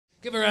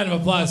Give a round of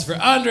applause for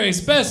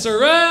Andres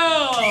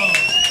Becerril!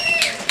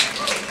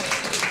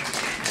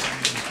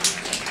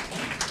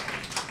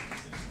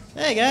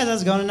 Hey guys,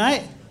 how's it going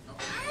tonight?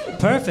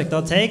 Perfect,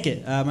 I'll take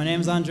it. My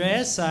name's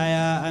Andres.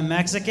 I'm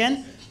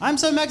Mexican. I'm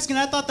so Mexican,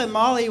 I thought that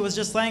Molly was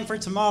just slang for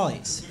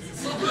tamales.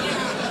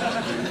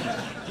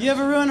 You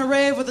ever ruin a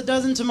rave with a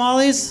dozen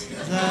tamales?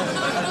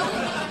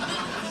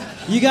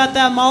 You got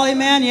that Molly,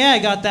 man? Yeah, I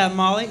got that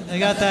Molly. I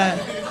got that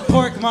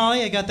pork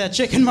Molly. I got that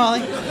chicken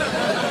Molly.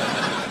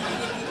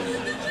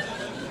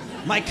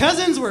 My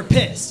cousins were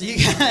pissed, you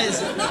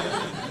guys.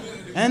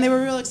 And they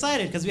were real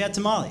excited because we had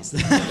tamales.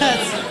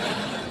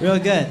 That's real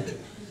good.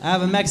 I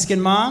have a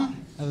Mexican mom.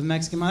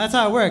 That's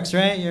how it works,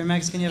 right? You're a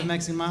Mexican, you have a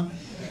Mexican mom.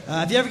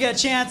 If you ever get a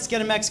chance,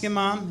 get a Mexican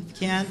mom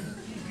if you can.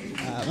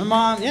 My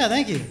mom, yeah,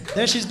 thank you.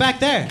 There, she's back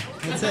there.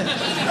 That's it.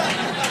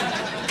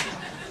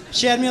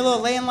 She had me a little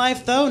late in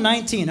life, though.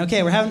 19.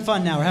 Okay, we're having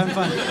fun now. We're having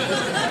fun.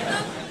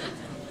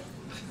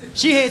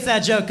 She hates that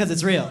joke because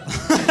it's real.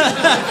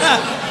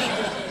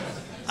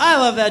 I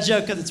love that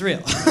joke because it's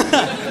real.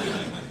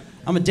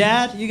 I'm a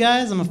dad, you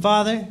guys. I'm a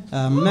father.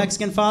 I'm a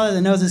Mexican father that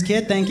knows his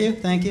kid. Thank you.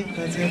 Thank you.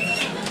 That's good.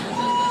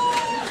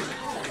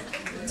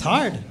 It's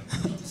hard.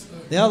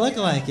 They all look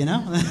alike, you know?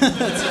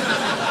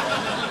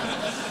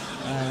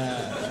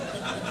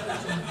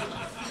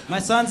 My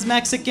son's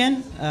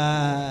Mexican.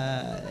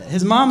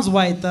 His mom's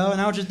white, though.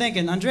 And I know what you're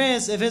thinking.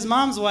 Andreas, if his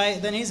mom's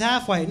white, then he's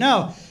half white.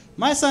 No,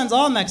 my son's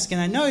all Mexican.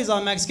 I know he's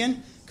all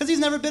Mexican because he's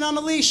never been on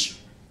a leash.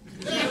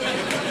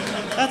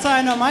 That's how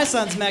I know my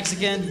son's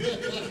Mexican.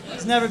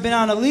 He's never been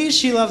on a leash.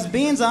 He loves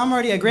beans. I'm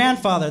already a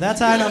grandfather. That's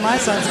how I know my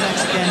son's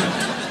Mexican.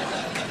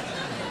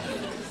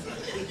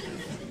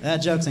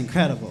 That joke's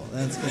incredible.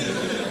 That's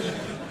good.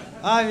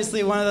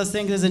 Obviously, one of those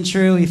things isn't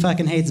true. He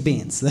fucking hates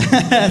beans.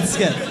 That's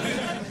good.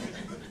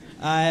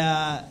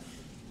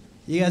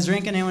 You guys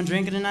drinking? Anyone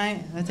drinking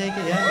tonight? I take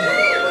it,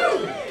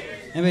 yeah?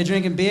 Anybody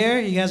drinking beer?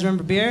 You guys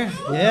remember beer?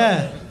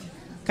 Yeah.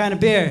 What kind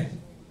of beer?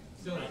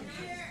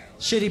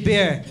 Shitty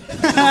beer.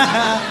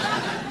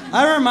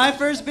 I remember my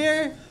first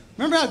beer.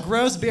 Remember how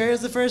gross beer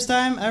is the first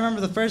time? I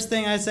remember the first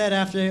thing I said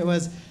after it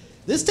was,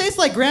 "This tastes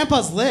like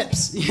Grandpa's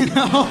lips," you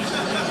know?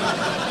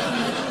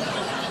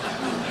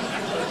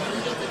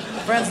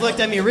 Friends looked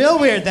at me real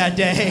weird that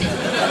day.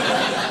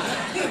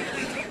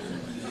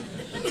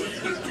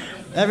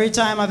 Every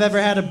time I've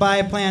ever had to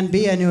buy plan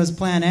B, I knew it was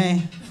plan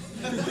A.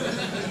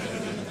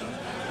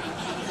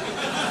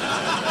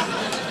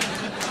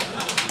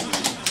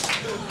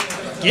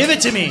 Give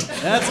it to me.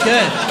 That's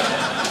good.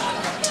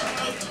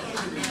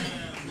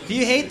 If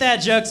you hate that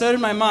joke, so did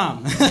my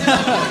mom.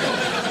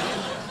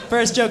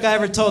 First joke I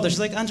ever told her. She's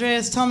like,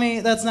 "Andreas, tell me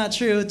that's not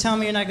true. Tell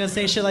me you're not going to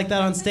say shit like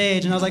that on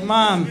stage." And I was like,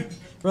 "Mom,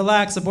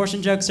 relax.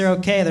 Abortion jokes are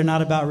okay. They're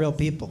not about real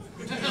people."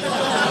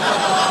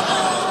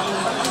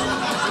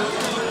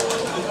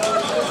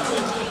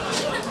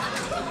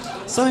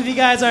 Some of you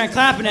guys aren't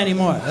clapping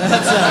anymore.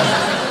 That's,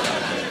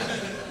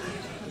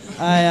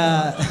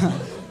 I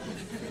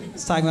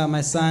was talking about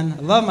my son.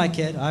 I love my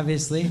kid,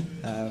 obviously.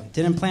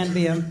 Didn't plan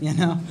B him, you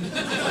know.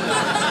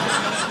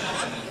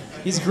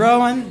 He's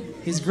growing.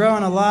 He's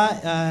growing a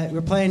lot.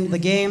 We're playing the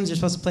games. You're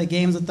supposed to play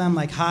games with them,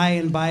 like hi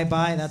and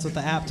bye-bye. That's what the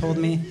app told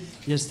me.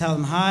 You just tell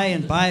them hi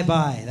and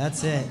bye-bye.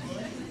 That's it.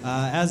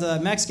 As a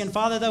Mexican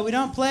father, though, we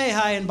don't play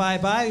hi and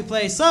bye-bye. We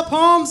play sup,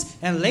 Holmes,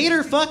 and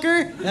later,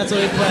 fucker. That's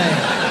what we play.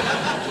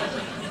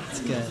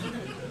 It's good.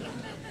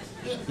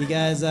 You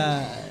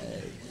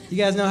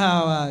guys know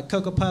how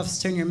Cocoa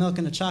Puffs turn your milk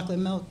into chocolate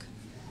milk?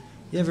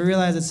 You ever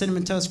realize that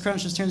Cinnamon Toast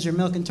Crunch just turns your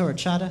milk into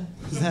horchata?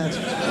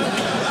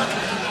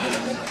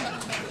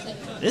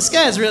 This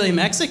guy's really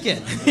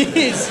Mexican.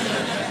 He's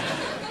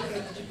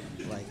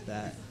like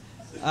that.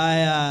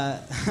 I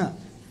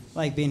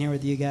like being here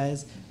with you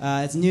guys.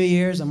 It's New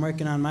Year's. I'm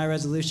working on my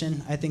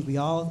resolution. I think we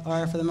all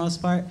are for the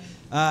most part.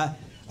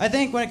 I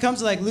think when it comes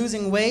to like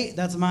losing weight,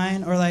 that's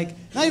mine, or like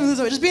not even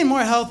losing weight, just being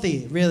more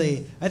healthy,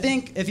 really. I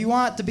think if you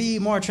want to be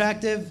more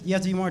attractive, you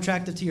have to be more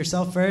attractive to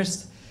yourself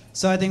first.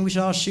 So I think we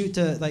should all shoot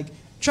to like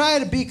try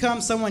to become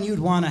someone you'd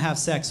want to have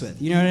sex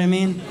with. You know what I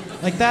mean?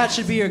 Like that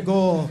should be your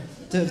goal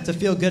to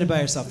feel good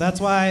about yourself. That's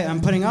why I'm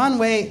putting on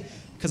weight,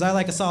 because I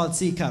like a solid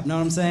C cup. Know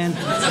what I'm saying?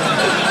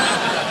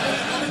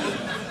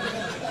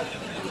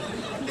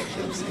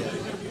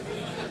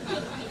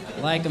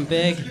 Like them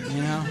big,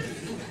 you know?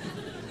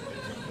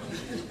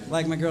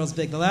 Like my girl's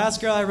big. The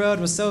last girl I rode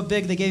was so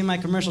big they gave me my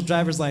commercial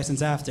driver's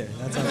license after.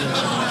 That's how big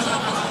she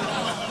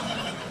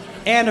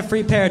was. And a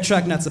free pair of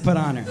truck nuts to put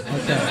on her.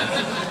 Okay.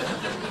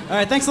 All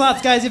right, thanks a lot,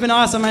 guys. You've been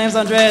awesome. My name's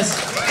Andreas.